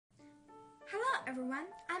Hello everyone,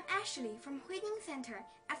 I'm Ashley from Huining Center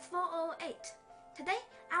S408. Today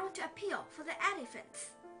I want to appeal for the elephants.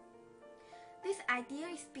 This idea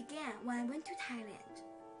began when I went to Thailand.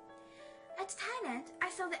 At Thailand, I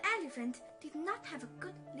saw the elephant did not have a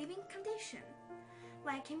good living condition.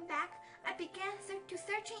 When I came back, I began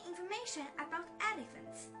searching information about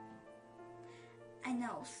elephants. I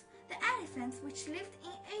know the elephants which lived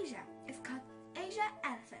in Asia is called Asia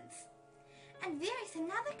elephants. And there is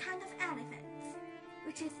another kind of elephant,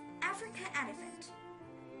 which is African elephant.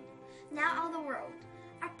 Now on the world,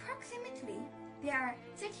 approximately there are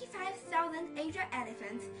 35,000 Asian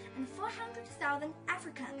elephants and 400,000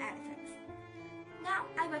 African elephants. Now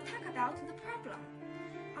I will talk about the problem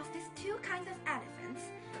of these two kinds of elephants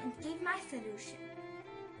and give my solution.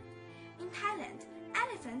 In Thailand,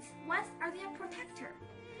 elephants once are their protector,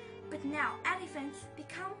 but now elephants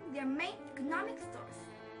become their main economic source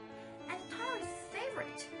and tourists'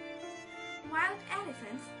 favorite. Wild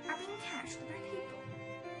elephants are being catched by people.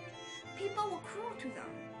 People were cruel to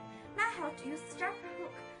them. Manhunt used sharp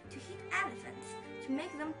hook to hit elephants to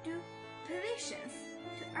make them do positions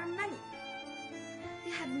to earn money.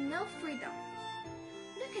 They have no freedom.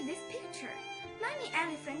 Look at this picture. Mommy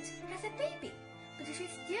elephant has a baby, but she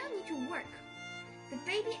still needs to work. The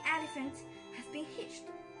baby elephant has been hitched,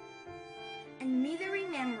 and misery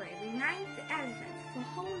memory reminds the elephant for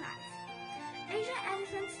whole life. Asian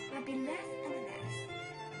elephants will be less and less.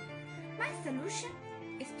 My solution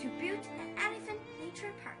is to build an elephant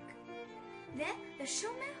nature park. Then the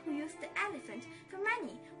showmen who use the elephant for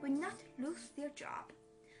money will not lose their job,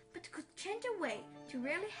 but could change a way to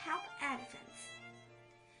really help elephants.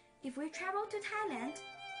 If we travel to Thailand,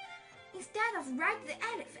 instead of riding the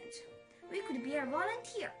elephant, we could be a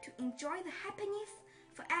volunteer to enjoy the happiness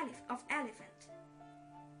of elephant.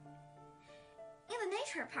 In the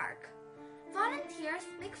nature park, volunteers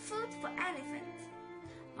make food for elephants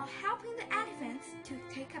or helping the elephants to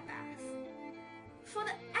take a bath. For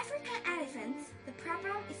the African elephants, the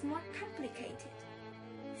problem is more complicated.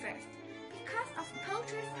 First, because of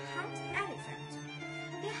poachers hunt elephants,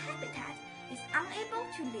 their habitat is unable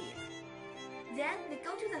to live. Then they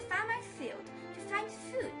go to the farmer's field to find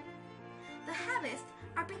food. The harvests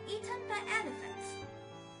are being eaten by elephants.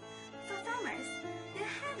 For farmers, their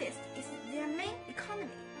harvest is their main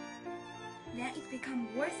economy. Then it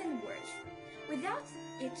becomes worse and worse. Without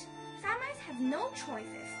it, farmers have no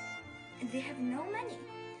choices, and they have no money.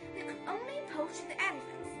 They could only poach the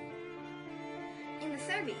elephants. In the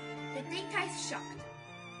survey, the data is shocked.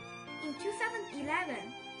 In 2011,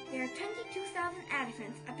 there are 22,000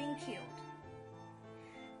 elephants are being killed.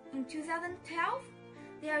 In 2012,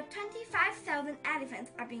 there are 25,000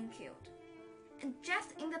 elephants are being killed. And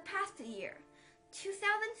just in the past year,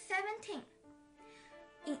 2017,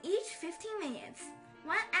 in each 15 minutes,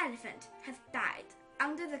 one elephant has died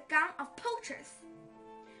under the gun of poachers.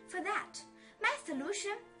 For that, my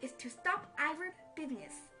solution is to stop ivory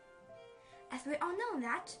business. As we all know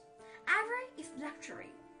that, ivory is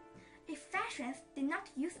luxury. If fashions did not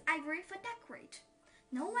use ivory for decorate,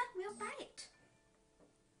 no one will buy it.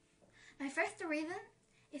 My first reason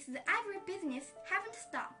is the ivory business haven't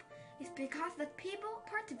stopped is because the people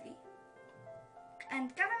portably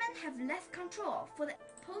and government have less control for the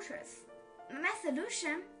poachers. My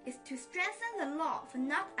solution is to strengthen the law for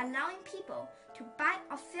not allowing people to buy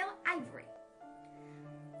or sell ivory.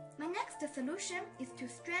 My next solution is to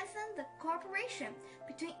strengthen the cooperation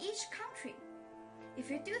between each country. If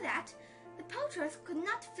you do that, the poachers could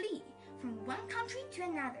not flee from one country to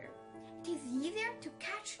another. It is easier to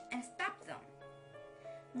catch and stop them.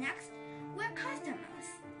 Next, we're customers.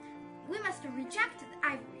 We must reject the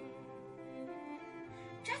ivory.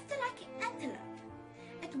 Just like antelope,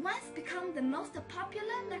 it once became the most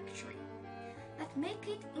popular luxury that make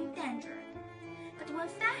it endangered. But when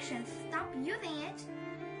fashions stop using it,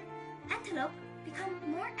 antelope become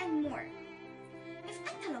more and more. If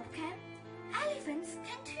antelope can, elephants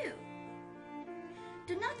can too.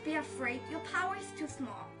 Do not be afraid your power is too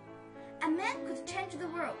small. A man could change the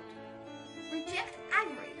world. Reject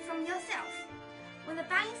ivory from yourself. When the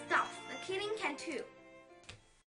buying stops, the killing can too.